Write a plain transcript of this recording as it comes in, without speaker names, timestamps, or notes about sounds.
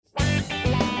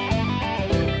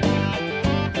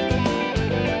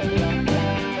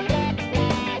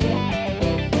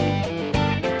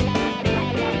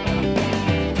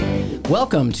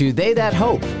Welcome to They That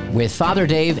Hope with Father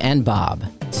Dave and Bob,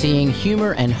 seeing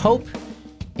humor and hope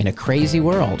in a crazy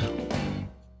world.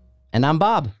 And I'm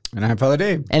Bob. And I'm Father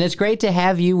Dave. And it's great to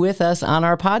have you with us on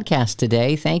our podcast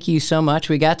today. Thank you so much.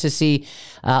 We got to see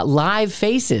live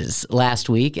faces last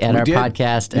week at our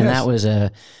podcast, and that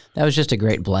was just a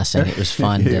great blessing. It was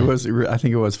fun. I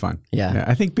think it was fun. Yeah.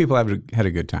 I think people had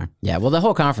a good time. Yeah, well, the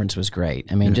whole conference was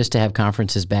great. I mean, just to have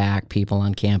conferences back, people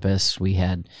on campus. We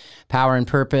had Power and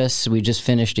Purpose. We just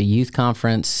finished a youth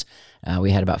conference.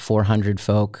 We had about 400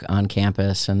 folk on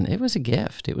campus, and it was a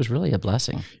gift. It was really a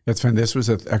blessing. That's fun. This was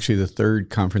actually the third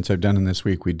conference I've done in this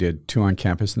week. We did 2 on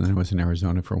campus, and then I was in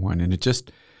Arizona for 1. And it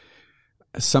just,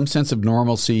 some sense of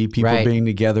normalcy, people being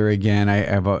together again.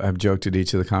 I've joked at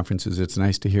each of the conferences, it's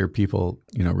nice to hear people,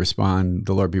 respond,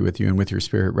 the Lord be with you and with your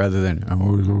spirit, rather than,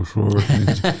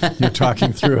 you're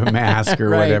talking through a mask or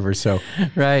whatever. So,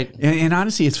 and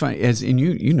honestly, it's fun. And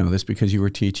you know this because you were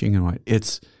teaching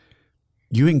and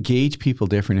you engage people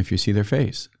different if you see their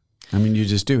face. I mean, you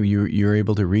just do. You're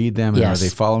able to read them. And Are they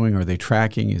following? Are they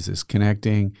tracking? Is this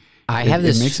connecting?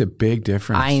 It makes a big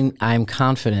difference. I'm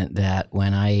confident that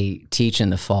when I teach in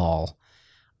the fall,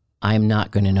 I'm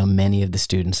not going to know many of the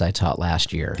students I taught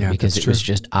last year because it was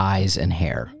just eyes and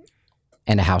hair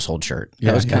and a household shirt.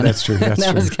 That's true.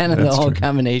 That was kind of the whole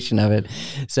combination of it.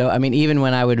 So, I mean, even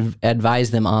when I would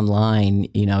advise them online,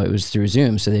 it was through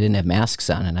Zoom, so they didn't have masks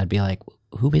on, and I'd be like,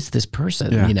 who is this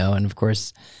person? And of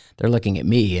course they're looking at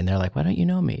me and they're like, why don't you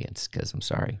know me? It's because I'm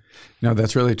sorry. No,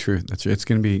 that's really true. It's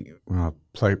going to be,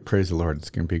 praise the Lord. It's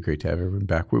going to be great to have everyone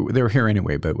back. They were here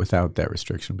anyway, but without that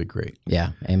restriction, it'll be great.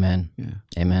 Yeah. Amen. Yeah.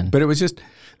 Amen. But it was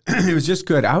just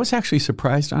good. I was actually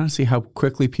surprised, honestly, how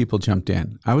quickly people jumped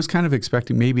in. I was kind of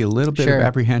expecting maybe a little bit of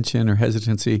apprehension or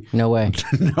hesitancy. No way.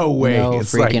 No way. No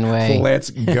it's freaking way. Let's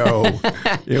go.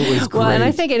 It was great. Well, and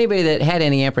I think anybody that had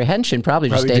any apprehension probably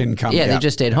just didn't come. Yeah, they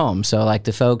just stayed home. So like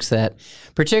the folks that,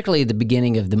 particularly the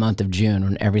beginning of the month of June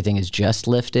when everything is just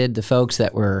lifted, the folks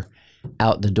that were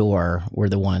out the door were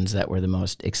the ones that were the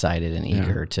most excited and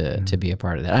eager to be a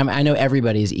part of that. I know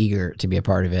everybody's eager to be a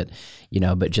part of it,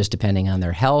 but just depending on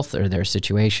their health or their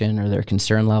situation or their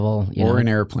concern level. Or an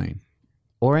airplane.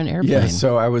 Or an airplane. Yeah,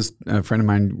 so a friend of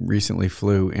mine recently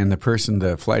flew, and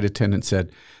the flight attendant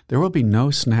said, there will be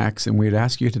no snacks, and we'd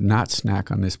ask you to not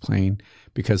snack on this plane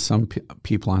because some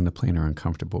people on the plane are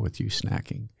uncomfortable with you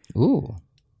snacking. Ooh.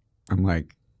 I'm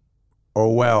like, oh,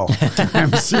 well,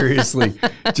 I'm seriously,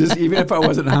 just even if I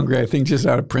wasn't hungry, I think just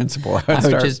out of principle, I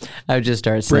would just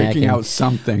start breaking snacking. Out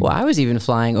something. Well, I was even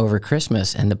flying over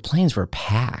Christmas and the planes were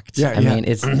packed. I mean,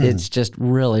 it's just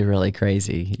really, really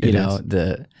crazy.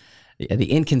 The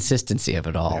inconsistency of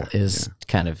it all is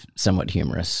kind of somewhat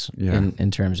humorous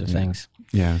in terms of things.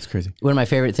 Yeah, it's crazy. One of my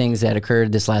favorite things that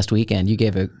occurred this last weekend, you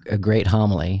gave a great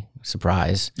homily,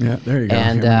 surprise. Yeah, there you go.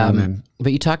 And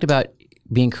but you talked about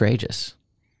being courageous.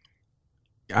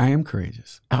 I am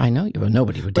courageous. Oh, I know you. Well,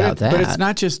 nobody would doubt that. But it's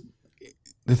not just.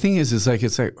 The thing is it's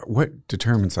like what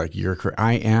determines I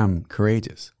am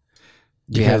courageous.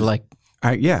 Do you have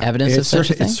evidence of such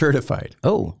a thing? It's certified.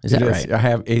 Oh, is that right? I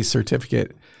have a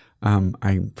certificate.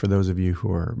 For those of you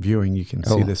who are viewing, you can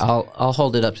see this. I'll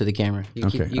hold it up to the camera. You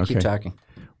keep talking.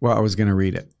 Well, I was going to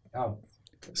read it. Oh.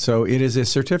 So it is a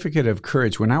certificate of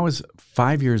courage. When I was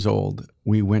 5 years old,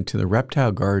 we went to the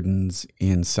Reptile Gardens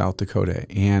in South Dakota,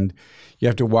 and you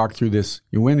have to walk through this.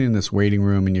 You went in this waiting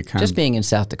room, and you just being in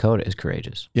South Dakota is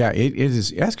courageous. Yeah, it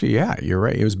is. Actually, yeah, you're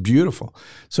right. It was beautiful.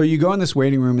 So you go in this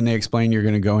waiting room, and they explain you're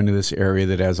going to go into this area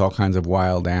that has all kinds of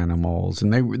wild animals,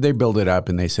 and they build it up,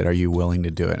 and they said, "Are you willing to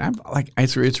do it?" And I'm like,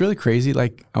 it's really crazy.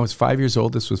 Like I was 5 years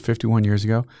old. This was 51 years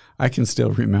ago. I can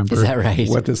still remember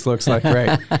what this looks like.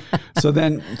 Right. So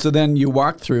then you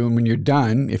walk through, and when you're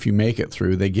done, if you make it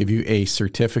through, they give you a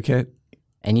certificate.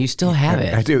 And you still have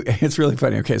it. I do. It's really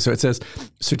funny. Okay, so it says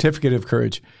Certificate of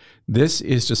Courage. This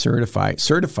is to certify,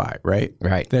 right?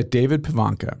 Right. That David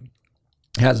Pivonka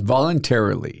has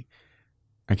voluntarily.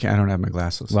 I don't have my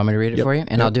glasses. Want me to read it for you?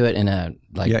 And I'll do it in a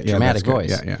dramatic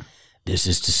voice. Yeah. This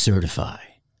is to certify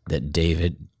that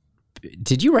David.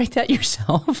 Did you write that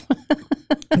yourself?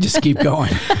 Just keep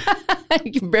going.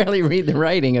 You can barely read the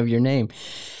writing of your name.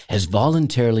 Has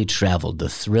voluntarily traveled the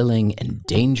thrilling and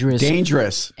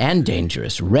dangerous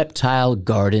Reptile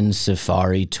Garden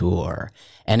Safari Tour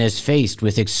and is faced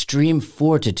with extreme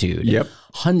fortitude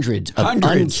hundreds of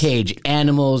uncaged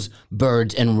animals,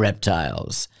 birds, and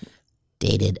reptiles.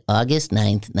 Dated August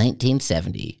 9th,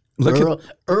 1970.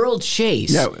 Earl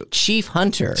Chase, Chief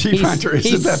Hunter. Isn't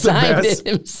that the best? It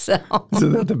himself.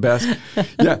 Isn't that the best?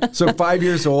 Yeah. So 5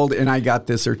 years old, and I got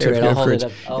this certificate of courage.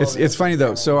 It's funny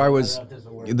though. So I was.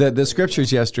 the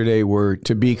scriptures yesterday were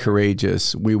to be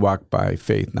courageous. We walk by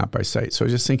faith, not by sight. So I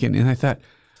was just thinking, and I thought,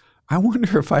 I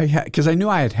wonder if I had, because I knew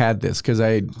I had this because I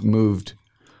had moved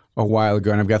a while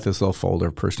ago, and I've got this little folder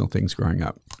of personal things growing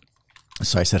up.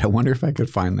 So I said, I wonder if I could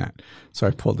find that. So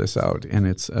I pulled this out, and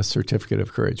it's a certificate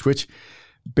of courage, which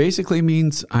basically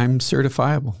means I'm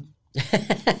certifiable.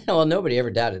 Well, nobody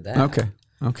ever doubted that.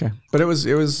 Okay. But it was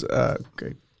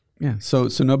great. Yeah. So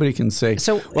nobody can say.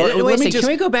 So wait a second. Can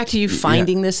we go back to you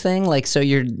finding this thing? Like, so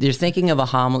you're thinking of a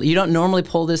homily. You don't normally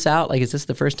pull this out. Like, is this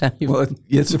the first time? Well,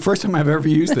 it's the first time I've ever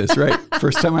used this. Right.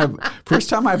 First time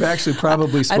I've actually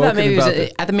probably spoken about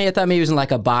it. I thought maybe it was in like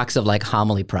a box of like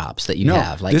homily props that you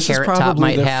have. Like this Carrot is Top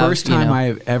might the have. First time I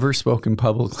have ever spoken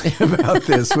publicly about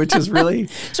this, which is really.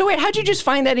 So wait, how'd you just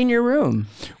find that in your room?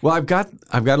 Well, I've got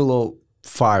a little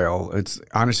file. It's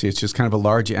just kind of a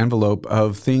large envelope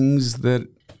of things that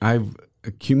I've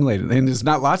accumulated, and it's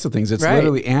not lots of things. It's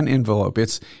literally an envelope.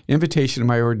 It's invitation to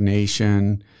my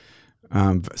ordination,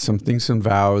 some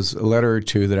vows, a letter or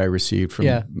two that I received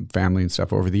from family and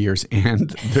stuff over the years, and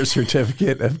the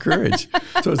certificate of courage.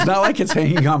 So it's not like it's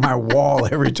hanging on my wall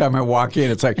every time I walk in.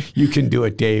 It's like, you can do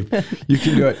it, Dave. You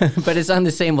can do it. But it's on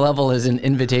the same level as an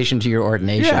invitation to your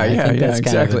ordination. I think that's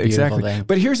kind of a beautiful thing.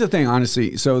 But here's the thing,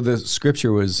 honestly. So the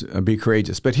scripture was be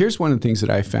courageous. But here's one of the things that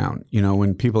I found.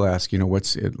 When people ask,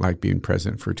 what's it like being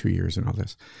president for 2 years and all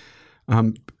this.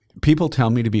 People tell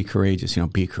me to be courageous,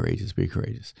 be courageous, be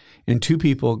courageous. And two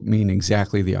people mean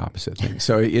exactly the opposite thing.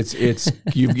 So it's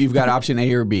you've got option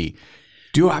A or B.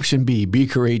 Do option B, be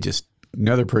courageous.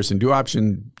 Another person, do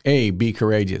option A, be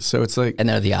courageous. So it's like... And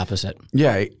they're the opposite.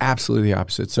 Yeah, absolutely the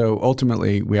opposite. So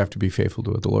ultimately, we have to be faithful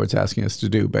to what the Lord's asking us to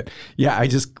do. But yeah,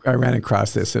 I ran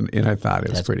across this and I thought it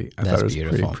was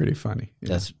pretty funny.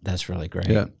 Yeah. That's really great.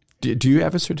 Yeah. Do you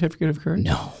have a certificate of courage?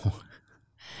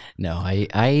 No,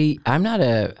 I'm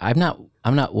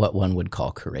not what one would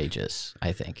call courageous,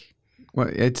 I think. Well,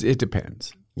 it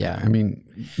depends. Yeah. I mean,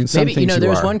 in some maybe, things there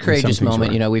was one courageous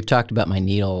moment, we've talked about my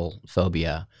needle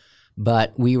phobia,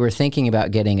 but we were thinking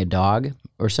about getting a dog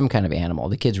or some kind of animal.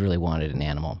 The kids really wanted an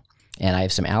animal, and I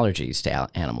have some allergies to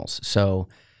animals. So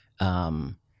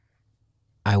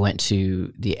I went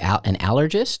to an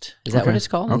allergist. Is that what it's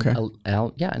called? Okay. An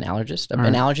allergist,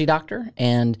 an allergy doctor.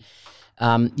 And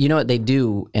you know what they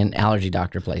do in allergy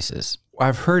doctor places?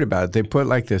 I've heard about it. They put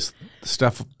like this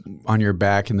stuff on your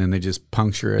back and then they just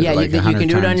puncture it. Yeah, like you can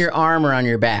do times. it on your arm or on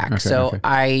your back. Okay.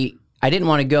 I didn't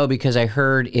want to go because I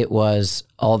heard it was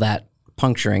all that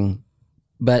puncturing.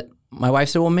 But my wife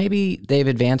said, well, maybe they've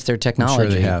advanced their technology. I'm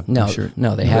sure they have.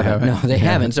 No, they haven't. No, they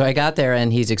haven't. So I got there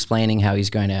and he's explaining how he's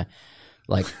going to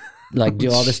like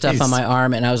do all this stuff on my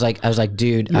arm, and I was like,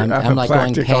 dude, I'm like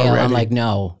going pale. Already. I'm like,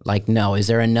 no. Is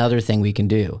there another thing we can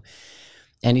do?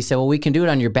 And he said, well, we can do it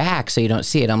on your back so you don't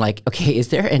see it. I'm like, okay, is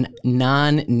there a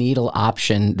non-needle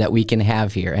option that we can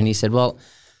have here? And he said, well,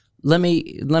 let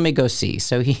me go see.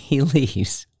 So he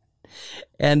leaves,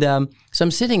 and so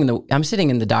I'm sitting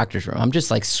in the doctor's room. I'm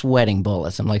just like sweating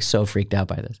bullets. I'm like so freaked out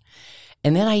by this,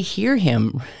 and then I hear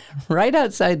him right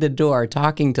outside the door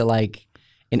talking to like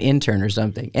an intern or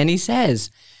something. And he says,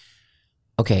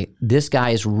 okay, this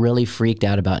guy is really freaked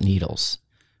out about needles.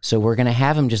 So we're going to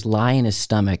have him just lie in his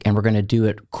stomach and we're going to do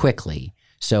it quickly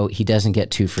so he doesn't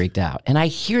get too freaked out. And I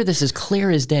hear this as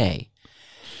clear as day.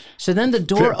 So then the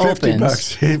door opens.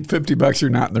 $50 you're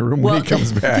not in the room when he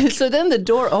comes back. So then the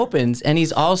door opens and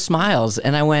he's all smiles.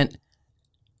 And I went,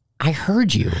 I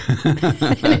heard you.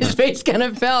 And his face kind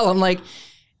of fell. I'm like,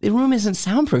 the room isn't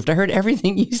soundproofed. I heard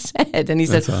everything you said. And he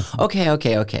said, awesome.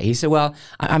 Okay. He said, well,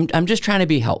 I'm just trying to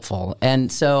be helpful.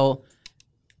 And so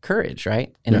courage,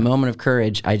 right? In a moment of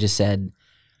courage, I just said,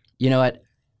 you know what?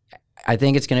 I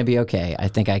think it's going to be okay. I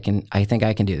think I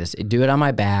can do this. Do it on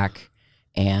my back.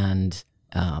 And,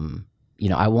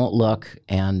 I won't look.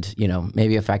 And,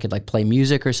 maybe if I could like play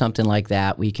music or something like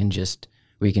that, we can just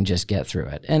get through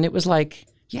it. And it was like,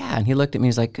 yeah. And he looked at me.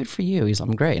 He's like, good for you. He's like,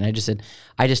 I'm great. And I just said,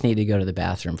 I just need to go to the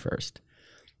bathroom first.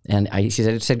 And he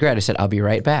said, great. I said, I'll be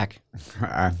right back.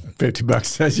 $50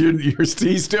 says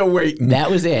he's still waiting.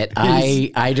 That was it.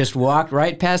 I just walked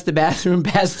right past the bathroom,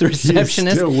 past the receptionist.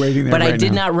 He's still waiting there. But I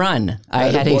did not run. I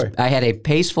had a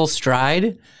paceful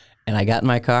stride. And I got in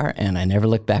my car, and I never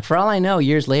looked back. For all I know,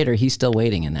 years later, he's still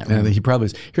waiting in that room. He probably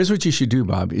is. Here's what you should do,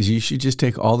 Bob, is you should just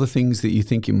take all the things that you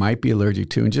think you might be allergic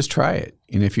to and just try it.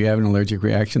 And if you have an allergic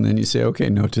reaction, then you say, okay,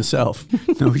 note to self.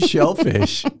 No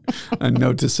shellfish. A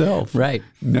note to self. Right.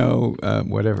 No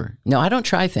whatever. No, I don't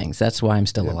try things. That's why I'm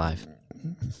still alive.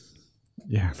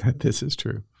 Yeah, this is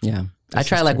true. Yeah. I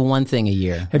try like one thing a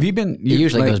year. Have you been... It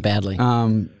usually goes badly.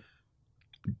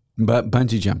 But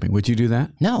bungee jumping, would you do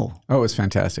that? No. Oh, it was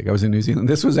fantastic. I was in New Zealand.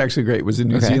 This was actually great. It was in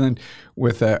New Zealand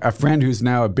with a friend who's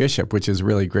now a bishop, which is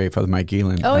really great. Father Mike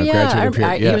Geelan. Oh, yeah.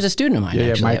 He was a student of mine. Yeah,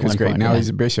 actually, Mike was great. Now he's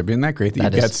a bishop. Isn't that great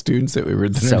that you've got students that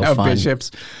are now fun. bishops?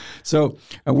 So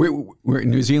we're in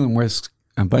New Zealand where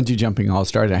bungee jumping all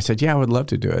started. I said, yeah, I would love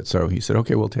to do it. So he said,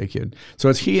 okay, we'll take you. So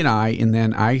it's he and I, and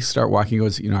then I start walking. He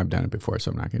goes, I've done it before,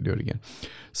 so I'm not going to do it again.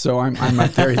 So I'm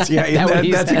up there. It's,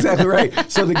 that's exactly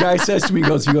right. So the guy says to me, he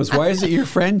goes, why is it your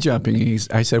friend jumping? And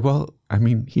I said, well,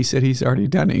 he said he's already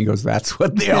done it. He goes, that's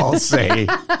what they all say.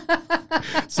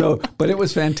 But it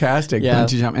was fantastic. Yeah.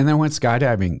 Bungee jump. And then I went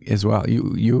skydiving as well.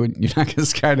 You're not going to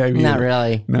skydive either. Not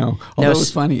really. No. Although it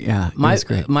was funny. Yeah, it was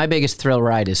great. My biggest thrill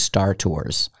ride is Star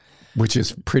Tours. Which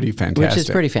is pretty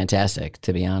fantastic.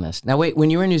 To be honest. Now, wait, when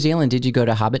you were in New Zealand, did you go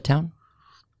to Hobbit Town?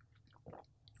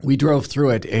 We drove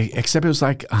through it, except it was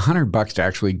like $100 to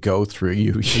actually go through.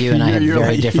 You and I have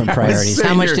very different priorities.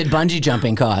 How much did bungee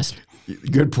jumping cost?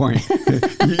 Good point.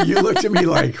 You looked at me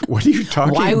like, what are you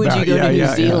talking about? Why would you go to New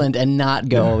Zealand and not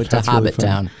go to Hobbit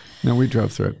Town? No, we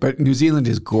drove through it. But New Zealand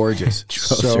is gorgeous.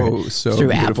 so through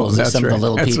beautiful. apples and some of the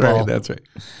little people. That's right.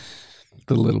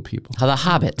 The little people. The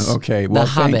hobbits. Okay. Well,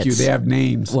 thank you. They have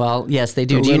names. Well, yes, they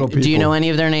do. Do you know any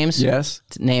of their names? Yes.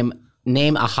 Name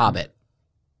a hobbit.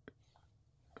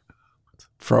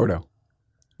 Frodo.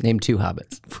 Name 2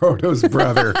 hobbits. Frodo's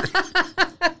brother.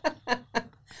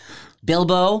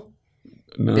 Bilbo.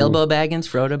 No. Bilbo Baggins.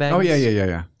 Frodo Baggins. Oh,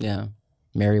 yeah. Yeah.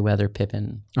 Merryweather,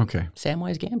 Pippin. Okay.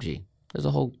 Samwise Gamgee. There's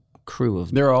a whole crew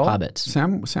of They're all hobbits.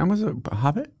 Sam was a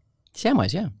hobbit?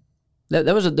 Samwise, yeah.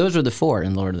 Those were the 4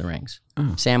 in Lord of the Rings.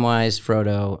 Oh. Samwise,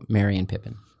 Frodo, Merry, and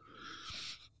Pippin.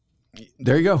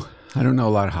 There you go. I don't know a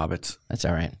lot of hobbits. That's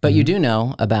all right. But you do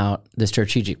know about the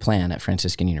strategic plan at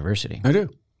Franciscan University. I do.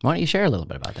 Why don't you share a little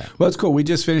bit about that? Well, it's cool. We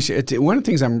just finished it. One of the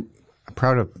things I'm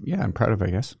proud of. Yeah, I'm proud of, I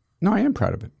guess. No, I am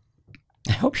proud of it.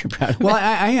 I hope you're proud of it. Well,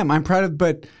 I am. I'm proud of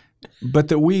it, but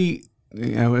that we...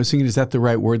 I was thinking, is that the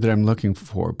right word that I'm looking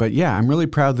for? But yeah, I'm really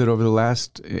proud that over the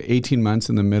last 18 months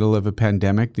in the middle of a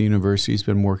pandemic, the university's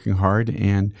been working hard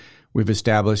and we've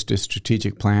established a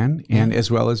strategic plan and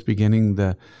as well as beginning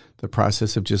the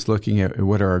process of just looking at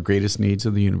what are our greatest needs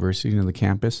of the university and the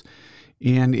campus.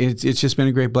 And it's just been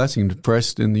a great blessing for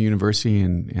us in the university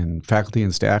and faculty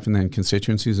and staff and then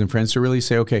constituencies and friends to really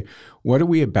say, okay, what are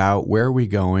we about? Where are we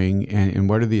going? And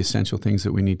what are the essential things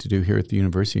that we need to do here at the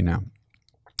university now?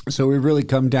 So we've really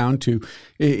come down to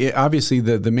obviously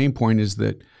the main point is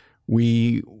that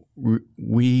we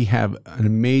have an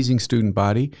amazing student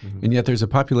body, and yet there's a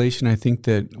population I think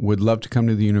that would love to come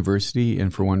to the university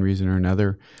and for one reason or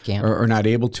another are not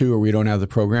able to, or we don't have the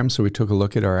program. So we took a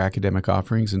look at our academic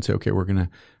offerings and said, okay, we're going to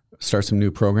start some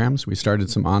new programs. We started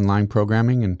some online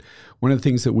programming, and one of the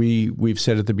things that we've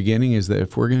said at the beginning is that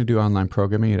if we're going to do online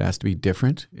programming, it has to be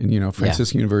different in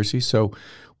Franciscan University. So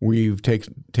we've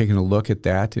taken a look at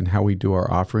that and how we do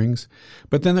our offerings.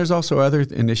 But then there's also other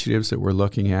initiatives that we're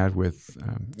looking at with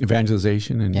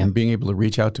evangelization and being able to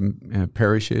reach out to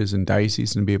parishes and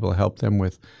dioceses and be able to help them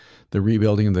with the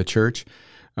rebuilding of the church.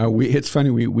 It's funny,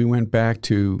 we went back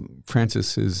to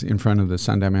Francis is in front of the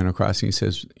Sunday Manor Crossing. He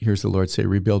says, here's the Lord say,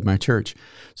 rebuild my church.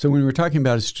 So when we're talking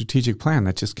about a strategic plan,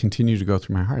 that just continued to go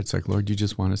through my heart. It's like, Lord, you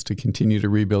just want us to continue to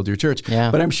rebuild your church.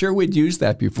 Yeah. But I'm sure we'd used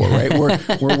that before, right?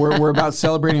 We're about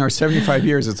celebrating our 75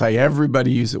 years. It's like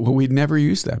everybody used it. Well, we'd never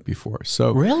used that before.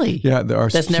 So really? Yeah.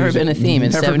 That's never been a theme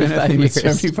in 75 years.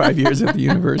 75 years at the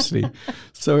university.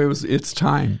 So it's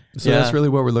time. So that's really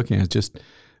what we're looking at, just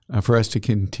for us to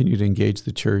continue to engage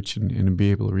the church and be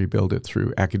able to rebuild it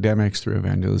through academics, through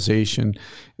evangelization,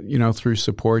 through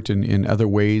support and in other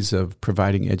ways of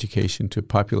providing education to a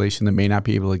population that may not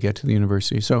be able to get to the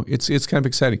university. So it's kind of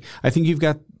exciting. I think you've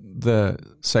got the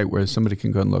site where somebody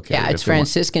can go and look at it. Yeah, it's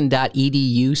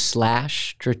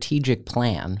franciscan.edu/strategic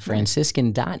plan,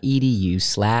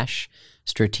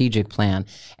 franciscan.edu/strategic plan.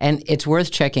 And it's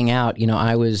worth checking out.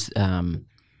 I was...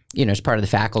 as part of the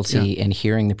faculty and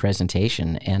hearing the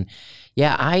presentation. And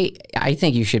I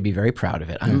think you should be very proud of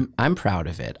it. I'm proud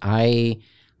of it.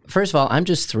 First of all, I'm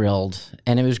just thrilled.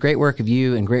 And it was great work of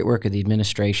you and great work of the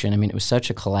administration. I mean, it was such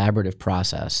a collaborative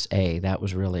process. That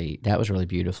was really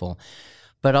beautiful.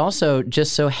 But also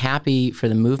just so happy for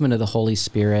the movement of the Holy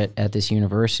Spirit at this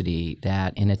university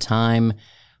that in a time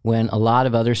when a lot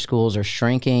of other schools are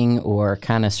shrinking or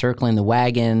kind of circling the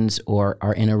wagons or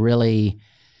are in a really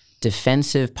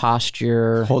defensive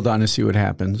posture. Hold on to see what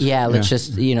happens. Yeah, let's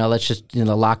just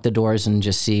lock the doors and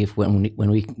just see if when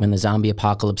the zombie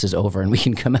apocalypse is over and we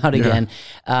can come out again.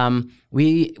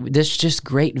 This just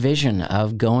great vision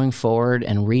of going forward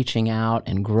and reaching out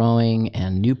and growing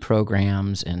and new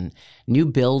programs and new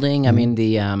building. I mean,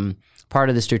 the part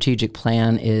of the strategic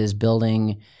plan is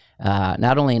building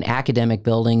not only an academic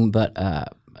building but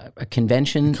a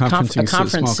convention,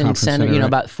 conference center. You know,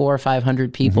 about 400 or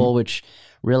 500 people, which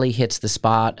really hits the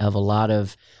spot of a lot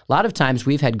of times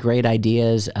we've had great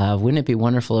ideas of, wouldn't it be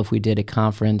wonderful if we did a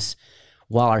conference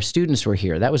while our students were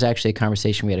here? That was actually a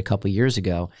conversation we had a couple of years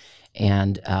ago.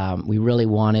 And we really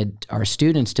wanted our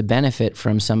students to benefit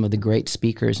from some of the great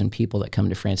speakers and people that come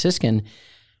to Franciscan,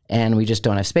 and we just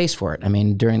don't have space for it. I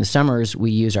mean, during the summers,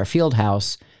 we use our field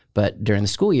house, but during the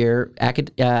school year,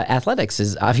 athletics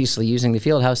is obviously using the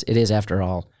field house. It is, after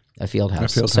all, a field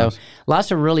house. So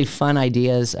lots of really fun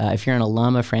ideas. If you're an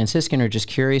alum of Franciscan or just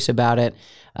curious about it,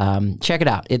 check it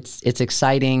out. It's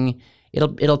exciting.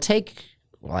 It'll take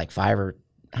like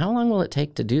how long will it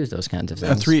take to do those kinds of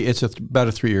things? It's about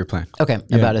a 3-year plan. Okay,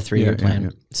 about a 3-year plan. Yeah.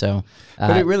 So,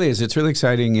 but it really is. It's really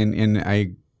exciting, and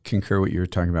I concur what you were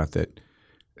talking about. That,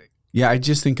 I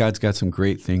just think God's got some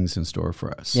great things in store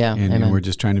for us. Yeah, and we're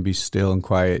just trying to be still and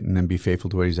quiet, and then be faithful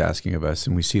to what He's asking of us,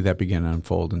 and we see that begin to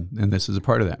unfold, and this is a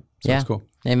part of that. So it's cool.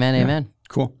 Amen.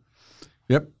 Cool.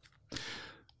 Yep.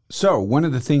 So one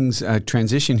of the things,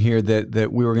 transition here,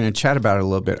 that we were going to chat about it a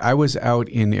little bit. I was out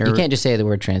in You can't just say the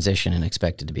word transition and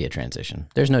expect it to be a transition.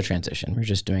 There's no transition. We're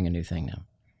just doing a new thing now.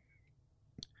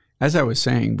 As I was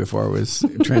saying before I was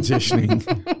transitioning,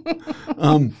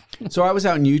 so I was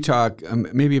out in Utah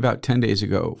maybe about 10 days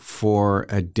ago for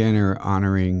a dinner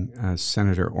honoring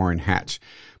Senator Orrin Hatch.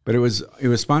 But it was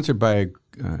sponsored by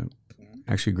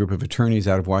actually a group of attorneys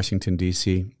out of Washington,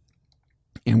 D.C.,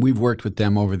 and we've worked with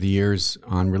them over the years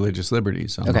on religious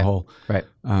liberties, on the whole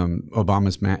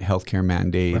Obama's healthcare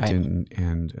mandate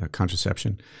and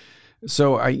contraception.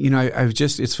 So I was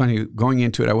just, it's funny going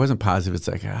into it. I wasn't positive. It's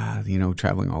like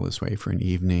traveling all this way for an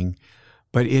evening,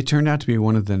 but it turned out to be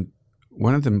one of the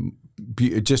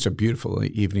just a beautiful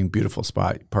evening, beautiful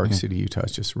spot. Park City, Utah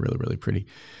is just really, really pretty.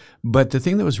 But the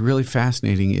thing that was really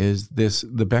fascinating is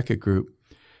the Becket Group.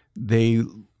 They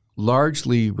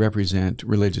largely represent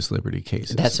religious liberty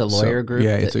cases. That's a lawyer group?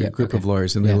 Yeah, it's a group of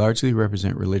lawyers, and they largely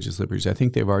represent religious liberties. I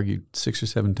think they've argued 6 or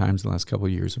 7 times in the last couple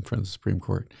of years in front of the Supreme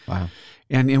Court. Wow.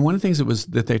 And one of the things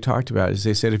that they talked about is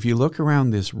they said, if you look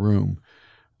around this room,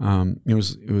 it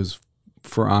was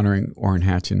for honoring Orrin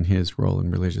Hatch and his role in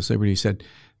religious liberty. He said,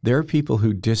 there are people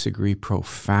who disagree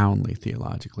profoundly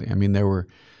theologically. I mean, there were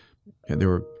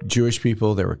Jewish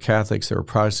people, there were Catholics, there were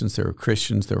Protestants, there were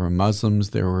Christians, there were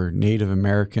Muslims, there were Native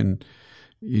American,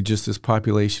 just this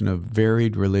population of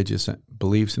varied religious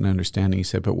beliefs and understanding. He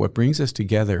said, but what brings us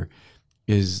together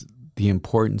is the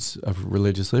importance of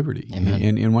religious liberty.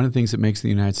 Amen. And one of the things that makes the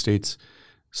United States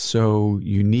so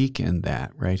unique in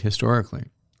that, right, historically.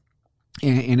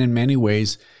 And in many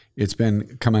ways, it's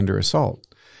come under assault.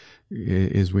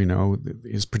 As we know,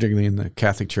 is particularly in the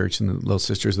Catholic Church and the Little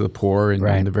Sisters of the Poor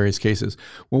and the various cases.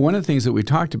 Well, one of the things that we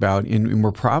talked about, and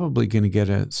we're probably going to get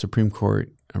a Supreme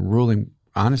Court ruling,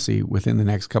 honestly, within the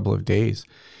next couple of days.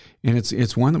 And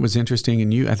it's one that was interesting,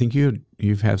 and I think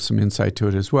you've had some insight to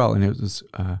it as well. And it was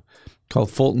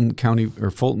called Fulton County, or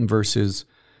Fulton versus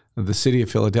the City of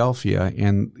Philadelphia.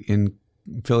 And in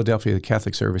Philadelphia, the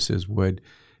Catholic services would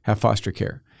have foster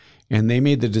care. And they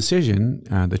made the decision,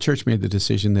 the church made the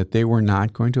decision that they were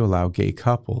not going to allow gay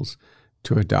couples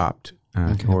to adopt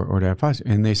or to have foster.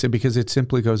 And they said, because it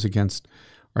simply goes against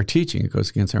our teaching. It goes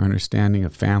against our understanding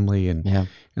of family and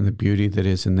the beauty that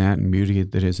is in that and beauty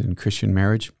that is in Christian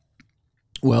marriage.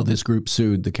 Well, this group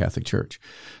sued the Catholic Church.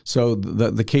 So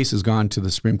the case has gone to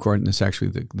the Supreme Court, and this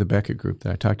actually, the Becket Group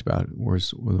that I talked about were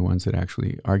the ones that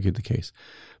actually argued the case.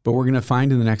 But we're going to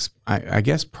find in the next, I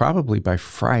guess probably by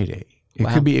Friday,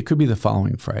 it could be the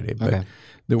following Friday, but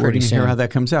that we're going to hear how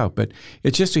that comes out. But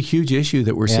it's just a huge issue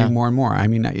that we're seeing more and more. I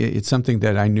mean, it's something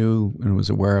that I knew and was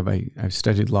aware of. I've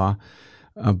studied law,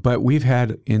 but we've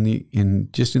had in the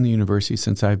university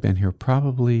since I've been here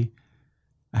probably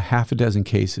a half a dozen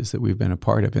cases that we've been a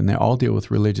part of, and they all deal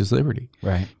with religious liberty.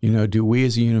 Right. Do we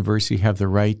as a university have the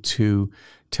right to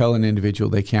tell an individual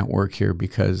they can't work here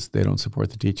because they don't support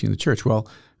the teaching of the church? Well,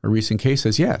 a recent case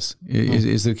says yes.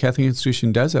 Is the Catholic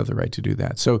institution does have the right to do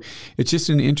that. So it's just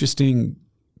an interesting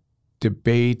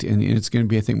debate, and it's going to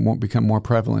be, I think, become more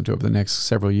prevalent over the next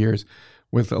several years.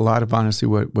 with a lot of honesty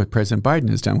what President Biden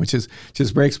has done, which is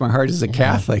just breaks my heart as a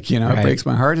Catholic. You know, It breaks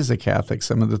my heart as a Catholic,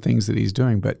 some of the things that he's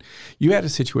doing. But you had a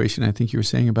situation, I think you were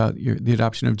saying about the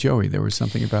adoption of Joey. There was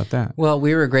something about that. Well,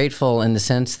 we were grateful in the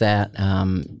sense that,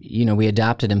 we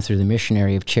adopted him through the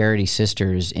Missionary of Charity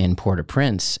Sisters in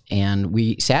Port-au-Prince. And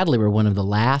we sadly were one of the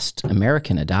last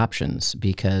American adoptions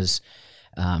because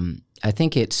I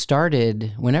think it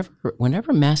started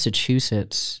whenever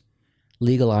Massachusetts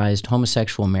legalized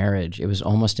homosexual marriage, it was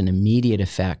almost an immediate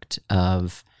effect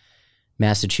of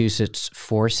Massachusetts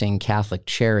forcing Catholic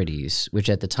Charities, which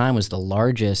at the time was the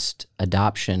largest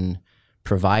adoption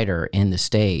provider in the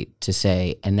state, to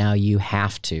say, and now you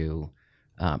have to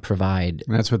provide.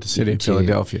 And that's what the city of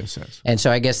Philadelphia says. And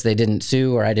so I guess they didn't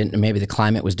sue, or maybe the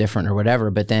climate was different or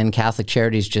whatever, but then Catholic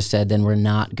Charities just said, then we're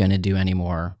not going to do any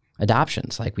more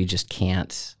adoptions. Like, we just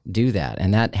can't do that.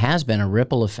 And that has been a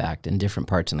ripple effect in different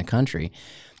parts in the country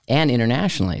and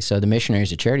internationally. So the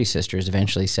Missionaries of Charity Sisters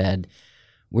eventually said,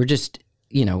 we're just,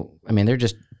 they're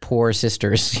just poor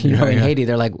sisters, in Haiti.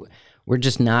 They're like, we're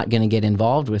just not going to get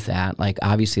involved with that. Like,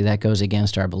 obviously that goes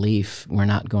against our belief. We're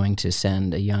not going to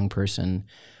send a young person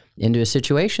into a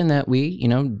situation that we,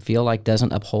 feel like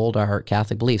doesn't uphold our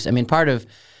Catholic beliefs. I mean, part of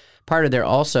their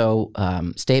also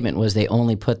statement was they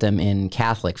only put them in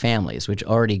Catholic families, which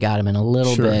already got them in a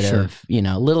little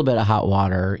bit of hot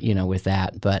water, with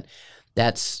that. But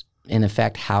that's in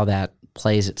effect how that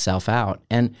plays itself out.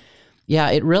 And yeah,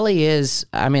 it really is.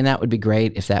 I mean, that would be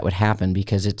great if that would happen,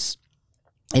 because it's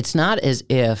not as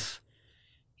if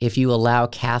you allow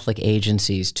Catholic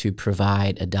agencies to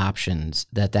provide adoptions,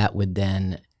 that would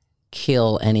then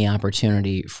kill any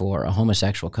opportunity for a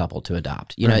homosexual couple to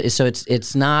adopt. So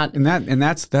it's not, and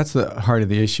that's the heart of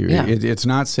the issue. Yeah. It's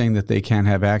not saying that they can't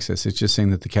have access. It's just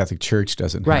saying that the Catholic Church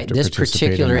doesn't have to this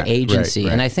participate particular in that. agency.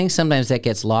 Right. And I think sometimes that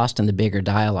gets lost in the bigger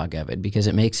dialogue of it, because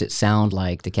it makes it sound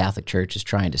like the Catholic Church is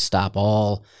trying to stop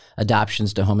all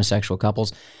adoptions to homosexual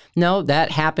couples. No,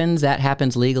 that happens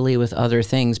legally with other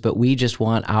things, but we just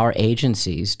want our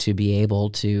agencies to be able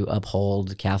to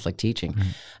uphold Catholic teaching. Mm-hmm.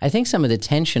 I think some of the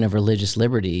tension of religious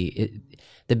liberty,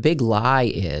 the big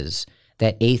lie is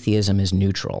that atheism is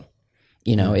neutral.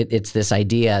 It's this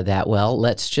idea that, well,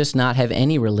 let's just not have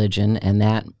any religion, and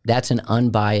that's an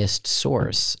unbiased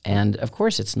source. And of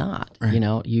course it's not. Right.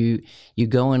 You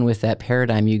go in with that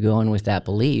paradigm, you go in with that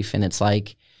belief, and it's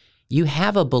like, you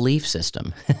have a belief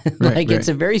system. It's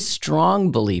a very strong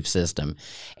belief system,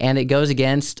 and it goes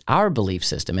against our belief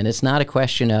system. And it's not a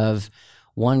question of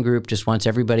one group just wants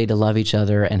everybody to love each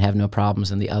other and have no problems,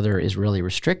 and the other is really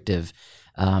restrictive.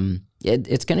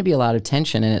 It's going to be a lot of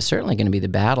tension, and it's certainly going to be the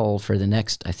battle for the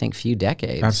next, I think, few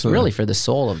decades. Absolutely. Really for the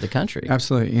soul of the country.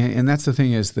 Absolutely. And that's the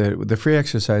thing, is that the free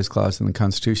exercise clause in the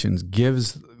Constitution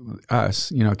gives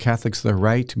us, Catholics, the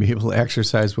right to be able to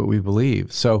exercise what we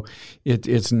believe. So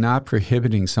it's not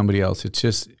prohibiting somebody else. It's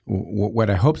just what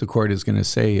I hope the court is going to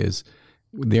say is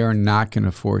they are not going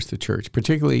to force the church,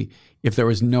 particularly if there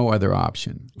was no other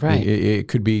option. Right. It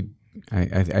could be,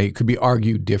 it could be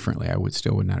argued differently. I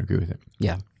would not agree with it.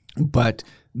 Yeah. But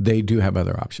they do have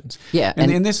other options. Yeah.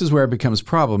 And this is where it becomes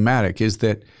problematic, is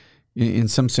that in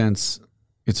some sense,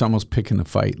 it's almost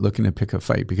looking to pick a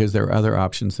fight, because there are other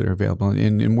options that are available.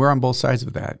 And we're on both sides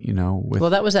of that,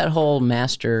 Well, that was that whole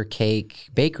master cake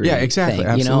bakery Yeah, exactly. thing.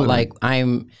 Absolutely. Like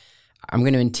I'm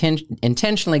going to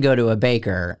intentionally go to a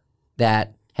baker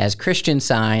that has Christian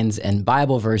signs and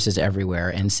Bible verses everywhere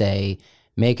and say,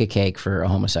 make a cake for a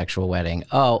homosexual wedding.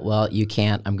 Oh, well, you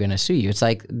can't. I'm going to sue you. It's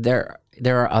like there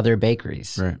are other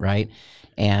bakeries, right?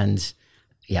 And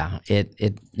yeah,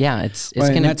 it's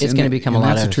going to become a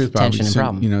lot of tension and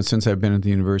problem. Since I've been at the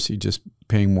university, just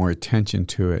paying more attention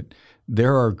to it,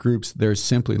 there are groups that are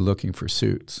simply looking for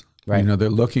suits. Right. They're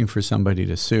looking for somebody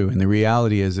to sue, and the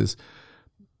reality is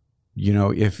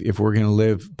if we're going to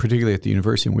live, particularly at the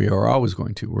university, and we are always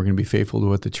going to, we're going to be faithful to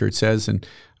what the church says. And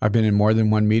I've been in more than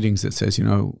one meetings that says,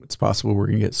 it's possible we're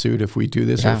going to get sued if we do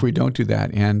this or if we don't do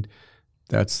that. And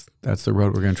that's the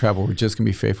road we're going to travel. We're just going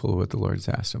to be faithful to what the Lord has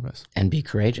asked of us. And be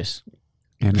courageous.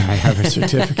 And I have a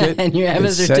certificate. And you have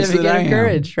a certificate of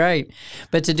courage, right?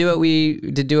 But to do what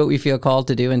we feel called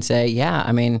to do and say,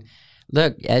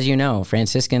 look, as you know,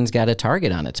 Franciscan's got a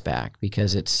target on its back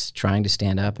because it's trying to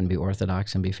stand up and be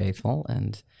orthodox and be faithful,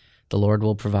 and the Lord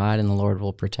will provide and the Lord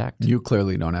will protect. You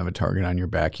clearly don't have a target on your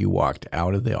back. You walked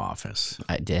out of the office.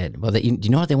 I did. Well, do you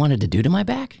know what they wanted to do to my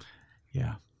back?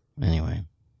 Yeah. Anyway.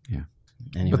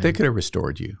 But they could have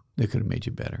restored you. They could have made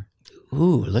you better.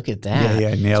 Ooh, look at that.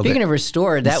 Yeah, nailed Speaking it. of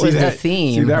restored, that was the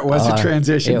theme. See, that was a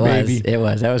transition, baby. It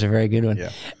was. That was a very good one.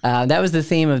 Yeah. That was the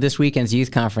theme of this weekend's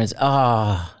youth conference.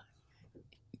 Oh,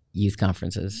 youth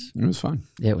conferences. It was fun.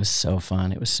 It was so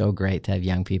fun. It was so great to have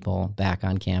young people back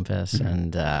on campus,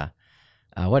 and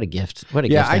what a gift! What a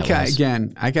gift that was.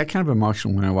 Again, I got kind of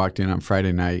emotional when I walked in on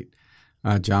Friday night.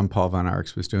 John Paul Von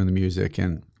Arx was doing the music,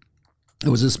 and it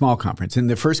was a small conference. And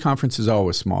the first conference is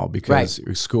always small because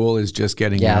school is just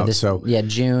getting out.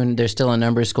 June. There's still a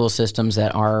number of school systems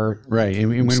that are and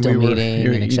when still meeting,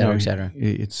 and et cetera, et cetera.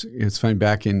 It's funny.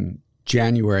 Back in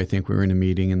January, I think we were in a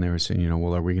meeting, and they were saying,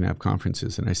 well, are we going to have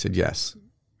conferences? And I said, yes.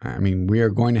 I mean, we are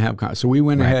going to have so we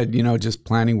went ahead, just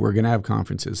planning. We're going to have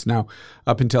conferences. Now,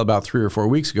 up until about 3 or 4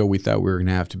 weeks ago, we thought we were going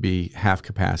to have to be half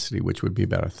capacity, which would be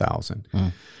about 1,000.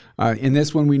 In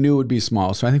this one, we knew it would be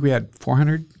small, so I think we had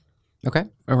 400. Okay.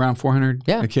 Around 400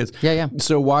 kids. Yeah.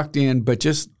 So walked in, but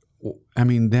just,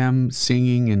 them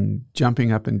singing and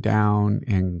jumping up and down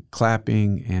and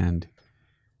clapping. And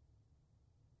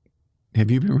have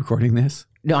you been recording this?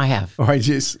 No, I have. Oh, I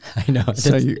know.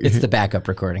 It's the backup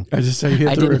recording. I just saw you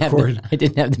hit the record. I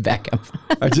didn't have the backup.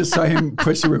 I just saw him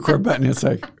push the record button. It's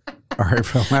like, all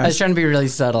right, relax. I was trying to be really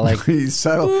subtle. He's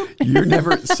subtle. You're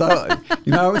never subtle.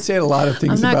 I would say a lot of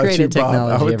things about you,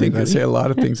 Bob. I would say a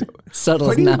lot of things. Subtle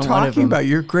what is are you not one of talking them. about?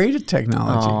 You're great at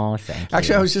technology. Oh, thank you.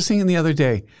 Actually, I was just thinking the other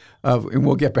day and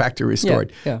we'll get back to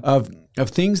Restored, of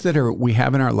things that we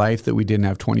have in our life that we didn't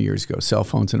have 20 years ago, cell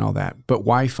phones and all that, but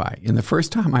Wi-Fi. And the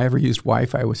first time I ever used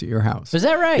Wi-Fi was at your house. Was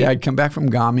that right? Yeah, I'd come back from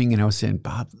Gaming and I was saying,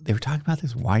 Bob, they were talking about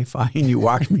this Wi-Fi and you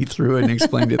walked me through it and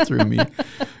explained it through me.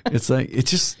 It's like, it's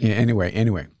just,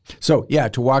 anyway. So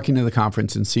to walk into the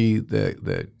conference and see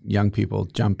the young people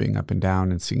jumping up and down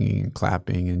and singing and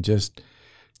clapping and just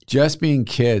being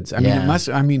kids. I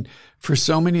mean, for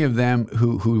so many of them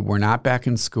who were not back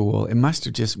in school, it must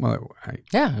have just, it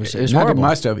was not horrible. It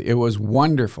must have, it was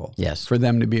wonderful Yes. for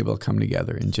them to be able to come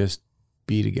together and just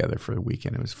be together for the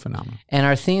weekend. It was phenomenal. And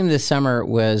our theme this summer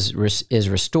is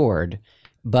Restored.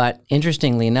 But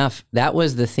interestingly enough, that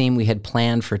was the theme we had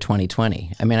planned for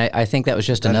 2020. I mean, I think that was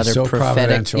just another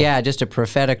prophetic, just a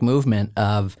prophetic movement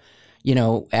of,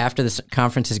 after the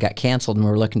conferences got canceled and we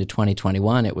were looking to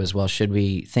 2021, it was, well, should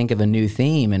we think of a new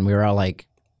theme? And we were all like,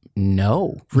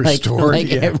 no.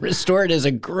 Restored. Restored is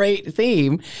a great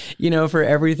theme, for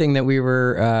everything that we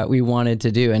wanted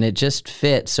to do. And it just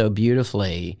fit so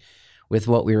beautifully with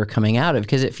what we were coming out of,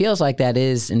 because it feels like that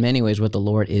is in many ways what the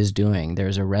Lord is doing.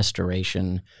 There's a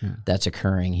restoration that's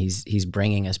occurring. He's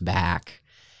bringing us back.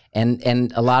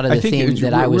 And a lot of the themes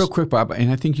that I was... Real quick, Bob,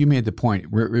 and I think you made the point.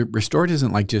 Restored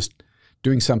isn't like just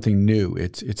doing something new.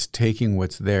 It's taking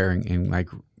what's there and like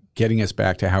getting us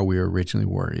back to how we originally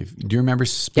were. Do you remember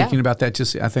speaking about that?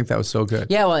 I think that was so good.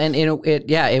 Yeah, well, and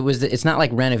it's not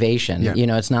like renovation. Yeah.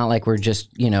 It's not like we're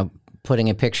just,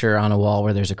 putting a picture on a wall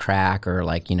where there's a crack or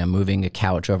like, moving a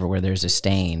couch over where there's a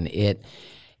stain.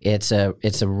 It's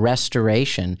a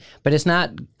restoration, but it's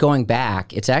not going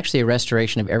back. It's actually a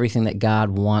restoration of everything that God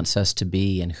wants us to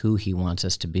be and who he wants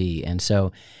us to be. And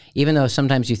so even though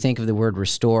sometimes you think of the word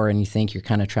restore and you think you're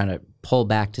kind of trying to pull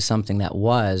back to something that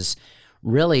was,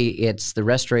 really it's the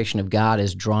restoration of God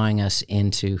is drawing us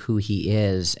into who he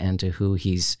is and to who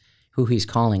he's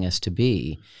calling us to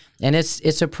be. And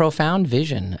it's a profound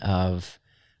vision of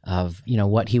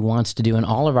what he wants to do in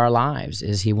all of our lives.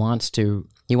 Is he wants to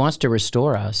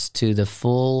restore us to the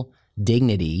full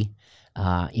dignity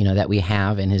that we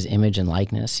have in his image and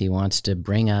likeness. He wants to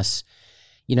bring us,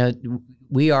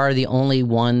 we are the only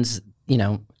ones,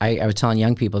 I was telling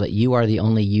young people that you are the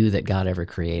only you that God ever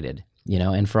created,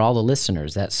 and for all the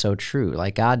listeners, that's so true.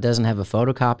 Like God doesn't have a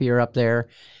photocopier up there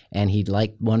and he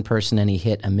liked one person and he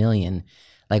hit 1 million.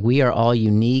 Like we are all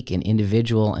unique and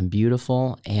individual and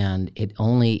beautiful, and it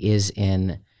only is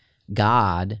in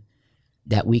God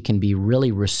that we can be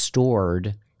really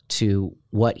restored to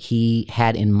what he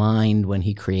had in mind when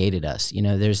he created us.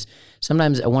 There's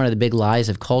sometimes one of the big lies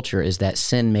of culture is that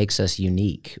sin makes us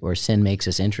unique or sin makes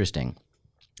us interesting.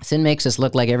 Sin makes us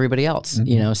look like everybody else.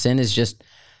 Mm-hmm. Sin is just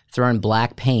throwing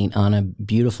black paint on a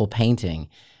beautiful painting.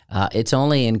 It's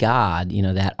only in God,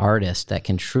 that artist that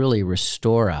can truly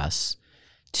restore us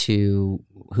to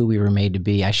who we were made to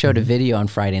be. I showed a video on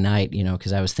Friday night,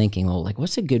 because I was thinking, well, like,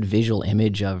 what's a good visual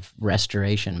image of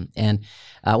restoration? And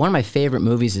one of my favorite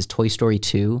movies is Toy Story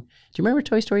 2. Do you remember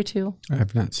Toy Story 2? I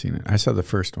have not seen it. I saw the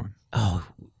first one. Oh,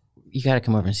 you got to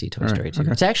come over and see Toy Story 2.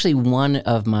 Okay. It's actually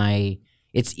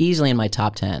it's easily in my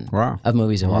top 10 of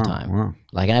movies of all time. Wow.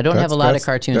 Like, and I don't have a lot of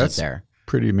cartoons up there.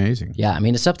 Pretty amazing. Yeah, I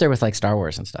mean, it's up there with like Star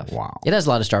Wars and stuff. Wow. It has a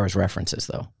lot of Star Wars references,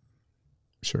 though.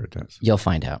 Sure it does. You'll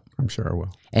find out. I'm sure I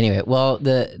will. Anyway, well,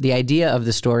 the idea of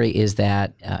the story is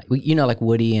that, like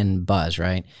Woody and Buzz,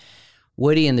 right?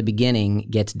 Woody in the beginning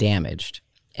gets damaged,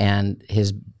 and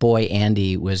his boy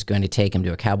Andy was going to take him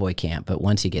to a cowboy camp, but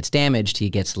once he gets damaged, he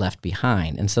gets left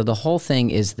behind. And so the whole thing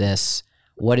is this: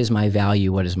 what is my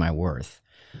value? What is my worth?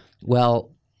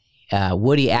 Well,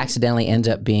 Woody accidentally ends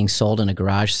up being sold in a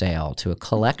garage sale to a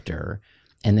collector,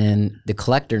 and then the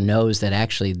collector knows that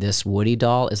actually this Woody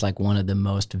doll is like one of the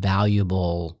most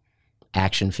valuable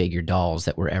action figure dolls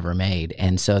that were ever made.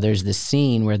 And so there's this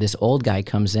scene where this old guy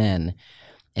comes in,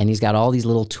 and he's got all these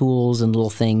little tools and little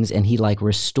things, and he like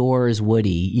restores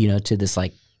Woody, to this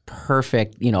like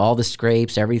perfect, all the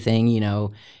scrapes, everything,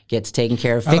 gets taken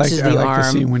care of, fixes the arm. I like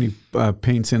the scene when he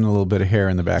paints in a little bit of hair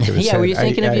in the back of his head. Were you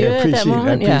thinking of you at that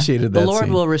moment? I appreciated that scene. The Lord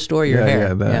will restore your hair.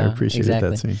 I appreciated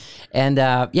that scene. And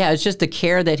it's just the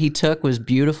care that he took was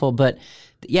beautiful. But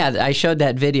I showed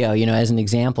that video, as an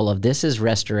example of this is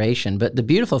restoration. But the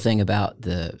beautiful thing about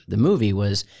the movie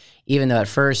was, even though at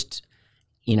first,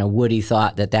 Woody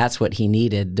thought that that's what he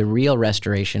needed, the real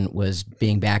restoration was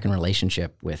being back in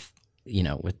relationship with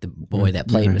the boy that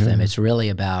played with him. It's really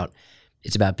about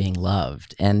being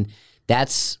loved. And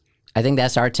I think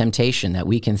that's our temptation, that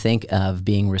we can think of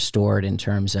being restored in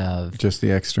terms of just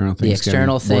the external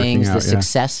things, the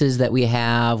successes that we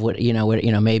have,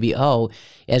 maybe,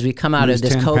 as we come out of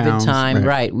this COVID pounds, time,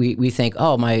 right, we think,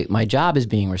 my job is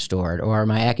being restored, or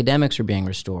my academics are being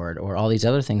restored, or all these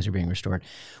other things are being restored.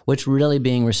 What's really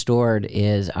being restored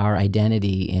is our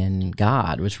identity in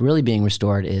God. What's really being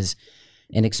restored is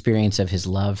an experience of his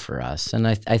love for us. And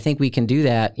I think we can do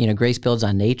that. Grace builds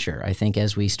on nature. I think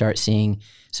as we start seeing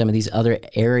some of these other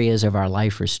areas of our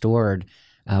life restored,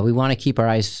 we want to keep our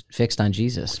eyes fixed on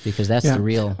Jesus, because that's the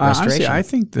real restoration. Honestly, I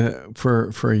think that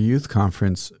for a youth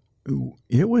conference,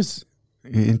 it was,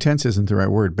 intense isn't the right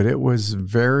word, but it was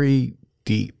very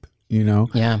deep,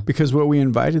 because what we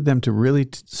invited them to really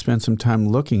spend some time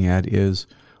looking at is,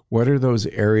 what are those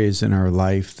areas in our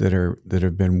life that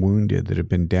have been wounded, that have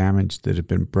been damaged, that have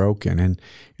been broken, and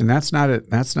that's not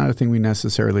a thing we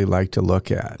necessarily like to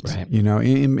look at, right?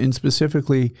 And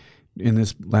specifically in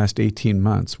this last 18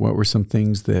 months, what were some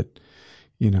things that,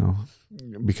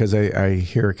 because I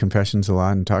hear confessions a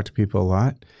lot and talk to people a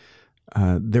lot.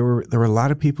 There were a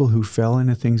lot of people who fell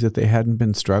into things that they hadn't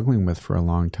been struggling with for a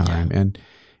long time, and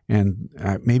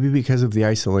maybe because of the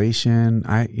isolation,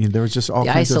 there was just all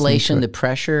kinds of isolation, the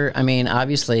pressure. I mean,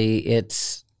 obviously,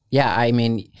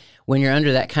 when you're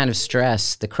under that kind of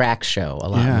stress, the cracks show a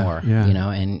lot more.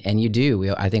 And you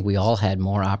do. I think we all had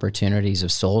more opportunities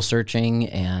of soul searching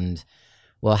and,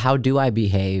 well, how do I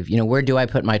behave? Where do I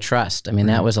put my trust? I mean,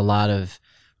 that was a lot of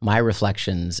my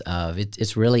reflections of it.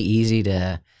 It's really easy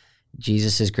to.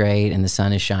 Jesus is great and the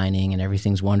sun is shining and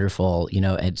everything's wonderful.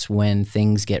 It's when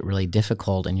things get really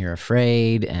difficult and you're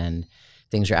afraid and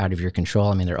things are out of your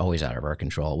control. I mean, they're always out of our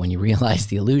control. When you realize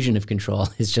the illusion of control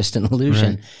is just an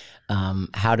illusion,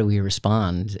 how do we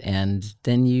respond? And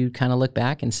then you kind of look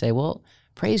back and say, well,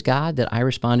 praise God that I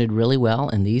responded really well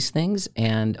in these things.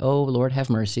 And, oh, Lord, have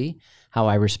mercy, how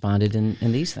I responded in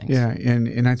these things. Yeah,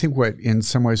 and I think in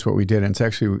some ways what we did, and it's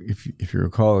actually, if you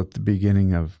recall at the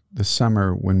beginning of the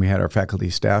summer when we had our faculty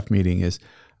staff meeting, is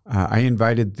I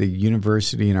invited the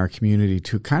university and our community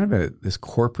to kind of this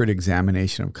corporate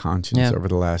examination of conscience over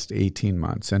the last 18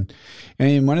 months. And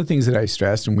one of the things that I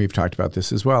stressed, and we've talked about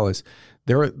this as well, is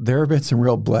there have been some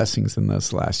real blessings in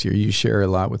this last year. You share a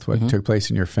lot with what took place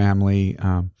in your family.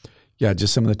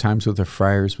 Just some of the times with the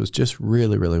Friars was just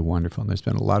really, really wonderful. And there's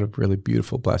been a lot of really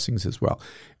beautiful blessings as well.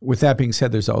 With that being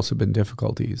said, there's also been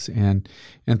difficulties and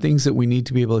things that we need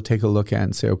to be able to take a look at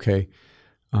and say, okay,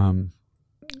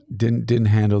 didn't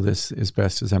handle this as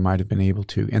best as I might have been able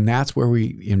to. And that's where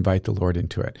we invite the Lord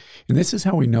into it. And this is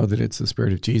how we know that it's the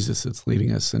Spirit of Jesus that's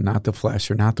leading us and not the flesh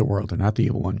or not the world or not the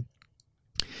evil one,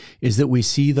 is that we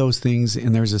see those things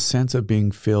and there's a sense of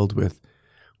being filled with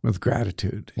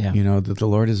gratitude, that the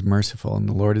Lord is merciful and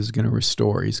the Lord is going to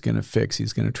restore, he's going to fix,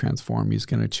 he's going to transform, he's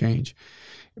going to change.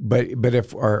 But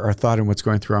if our thought and what's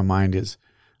going through our mind is,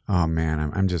 oh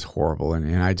man, I'm just horrible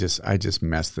and I just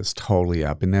messed this totally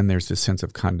up. And then there's this sense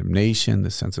of condemnation,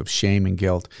 this sense of shame and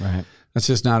guilt. Right. That's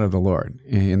just not of the Lord.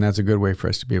 And that's a good way for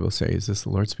us to be able to say, is this the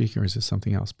Lord speaking or is this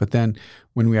something else? But then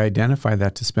when we identify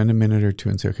that, to spend a minute or two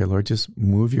and say, okay, Lord, just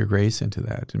move your grace into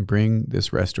that and bring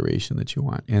this restoration that you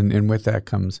want. And with that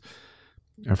comes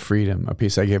a freedom, a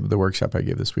peace. The workshop I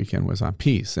gave this weekend was on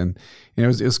peace. And it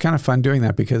was kind of fun doing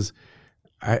that because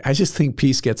I just think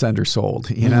peace gets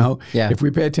undersold, Yeah. If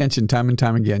we pay attention time and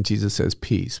time again, Jesus says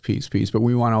peace, peace, peace. But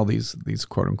we want all these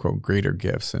quote unquote greater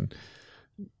gifts, and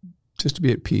just to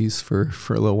be at peace for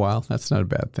a little while, that's not a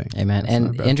bad thing. Amen.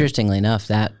 And interestingly enough,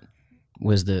 that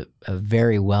was a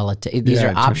very these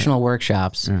are optional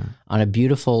workshops on a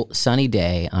beautiful sunny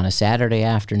day on a Saturday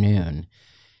afternoon.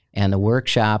 and the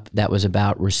workshop that was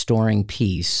about restoring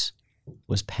peace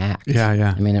was packed.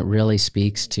 Yeah. I mean, it really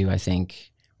speaks to, I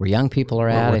think, where young people are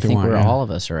at. I think where all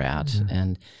of us are at. Yeah.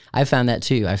 And I found that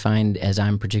too. I find, as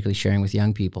I'm particularly sharing with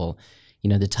young people,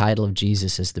 the title of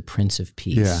Jesus is the Prince of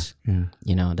Peace.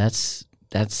 Yeah.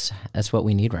 That's what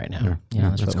we need right now.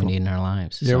 That's what we need in our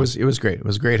lives. Yeah, so. It was great. It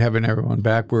was great having everyone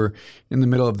back. We're in the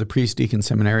middle of the Priest Deacon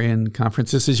Seminarian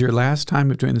Conference. This is your last time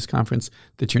of doing this conference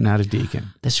that you're not a deacon.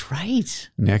 That's right.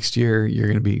 Next year, you're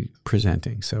going to be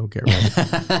presenting, so get ready.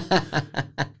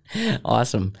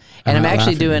 Awesome. And I'm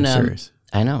actually doing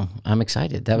I know. I'm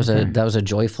excited. That was a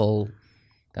joyful.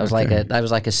 That was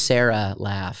like a Sarah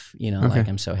laugh. Like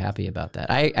I'm so happy about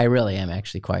that. I really am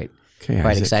actually quite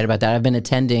excited about that. I've been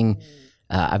attending.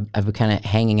 I've been kind of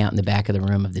hanging out in the back of the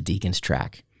room of the Deacons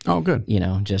track. Oh, good.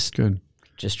 Just good.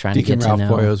 Just trying Deacon to get Ralph to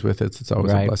know. Boyo's with us. It's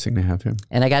always a blessing to have him.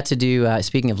 And I got to do,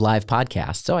 speaking of live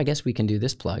podcasts, so I guess we can do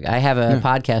this plug. I have a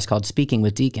podcast called Speaking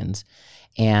with Deacons,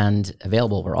 and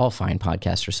available where all fine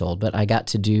podcasts are sold. But I got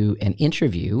to do an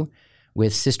interview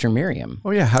with Sister Miriam.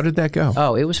 Oh, yeah. How did that go?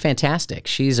 Oh, it was fantastic.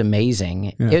 She's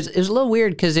amazing. Yeah. It was a little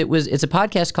weird because it's a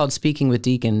podcast called Speaking with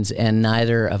Deacons, and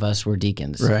neither of us were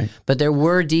deacons. Right. But there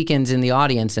were deacons in the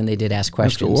audience, and they did ask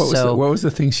questions. What was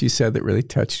the thing she said that really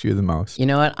touched you the most? You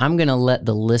know what? I'm going to let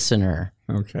the listener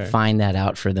find that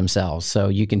out for themselves. So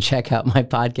you can check out my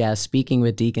podcast, Speaking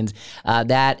with Deacons.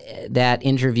 That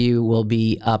interview will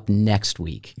be up next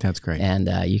week. That's great. And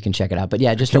you can check it out. But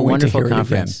yeah, just a wonderful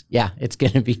conference. Yeah, it's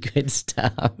going to be good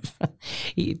stuff.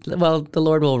 The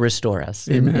Lord will restore us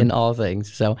in all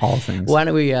things. So all things. Why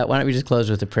don't we just close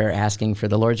with a prayer asking for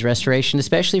the Lord's restoration,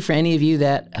 especially for any of you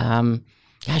that,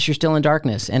 you're still in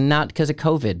darkness, and not because of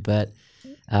COVID, but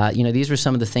these were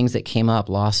some of the things that came up: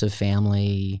 loss of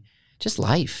family. Just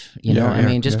life,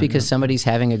 because somebody's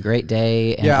having a great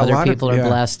day and other people are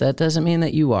blessed, that doesn't mean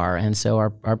that you are. And so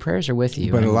our prayers are with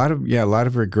you. But a lot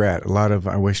of regret, a lot of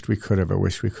I wish we could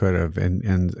have,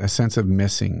 and a sense of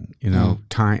missing,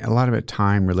 time, a lot of it,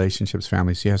 time, relationships,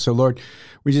 families. Yeah. So Lord,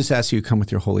 we just ask you to come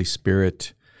with your Holy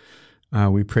Spirit.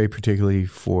 We pray particularly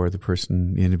for the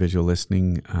individual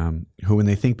listening, who, when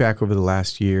they think back over the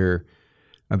last year,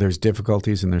 there's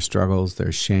difficulties and there's struggles,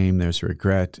 there's shame, there's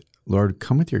regret. Lord,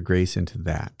 come with your grace into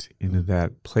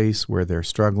that place where they're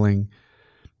struggling,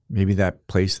 maybe that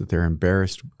place that they're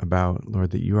embarrassed about.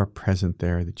 Lord, that you are present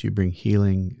there, that you bring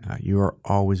healing. You are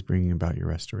always bringing about your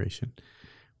restoration.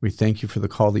 We thank you for the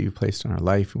call that you placed on our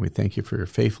life, and we thank you for your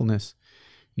faithfulness.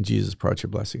 In Jesus, pour out your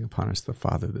blessing upon us, the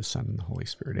Father, the Son, and the Holy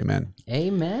Spirit. Amen.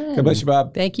 Amen. God bless you,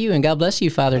 Bob. Thank you, and God bless you,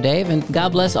 Father Dave, and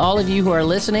God bless all of you who are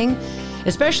listening,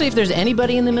 especially if there's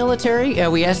anybody in the military.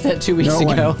 We asked that 2 weeks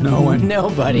ago. No one.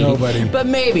 Nobody. But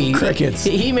maybe. Crickets.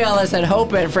 Email us at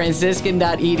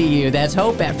hope@franciscan.edu. That's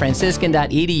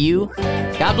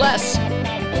hope@franciscan.edu. God bless.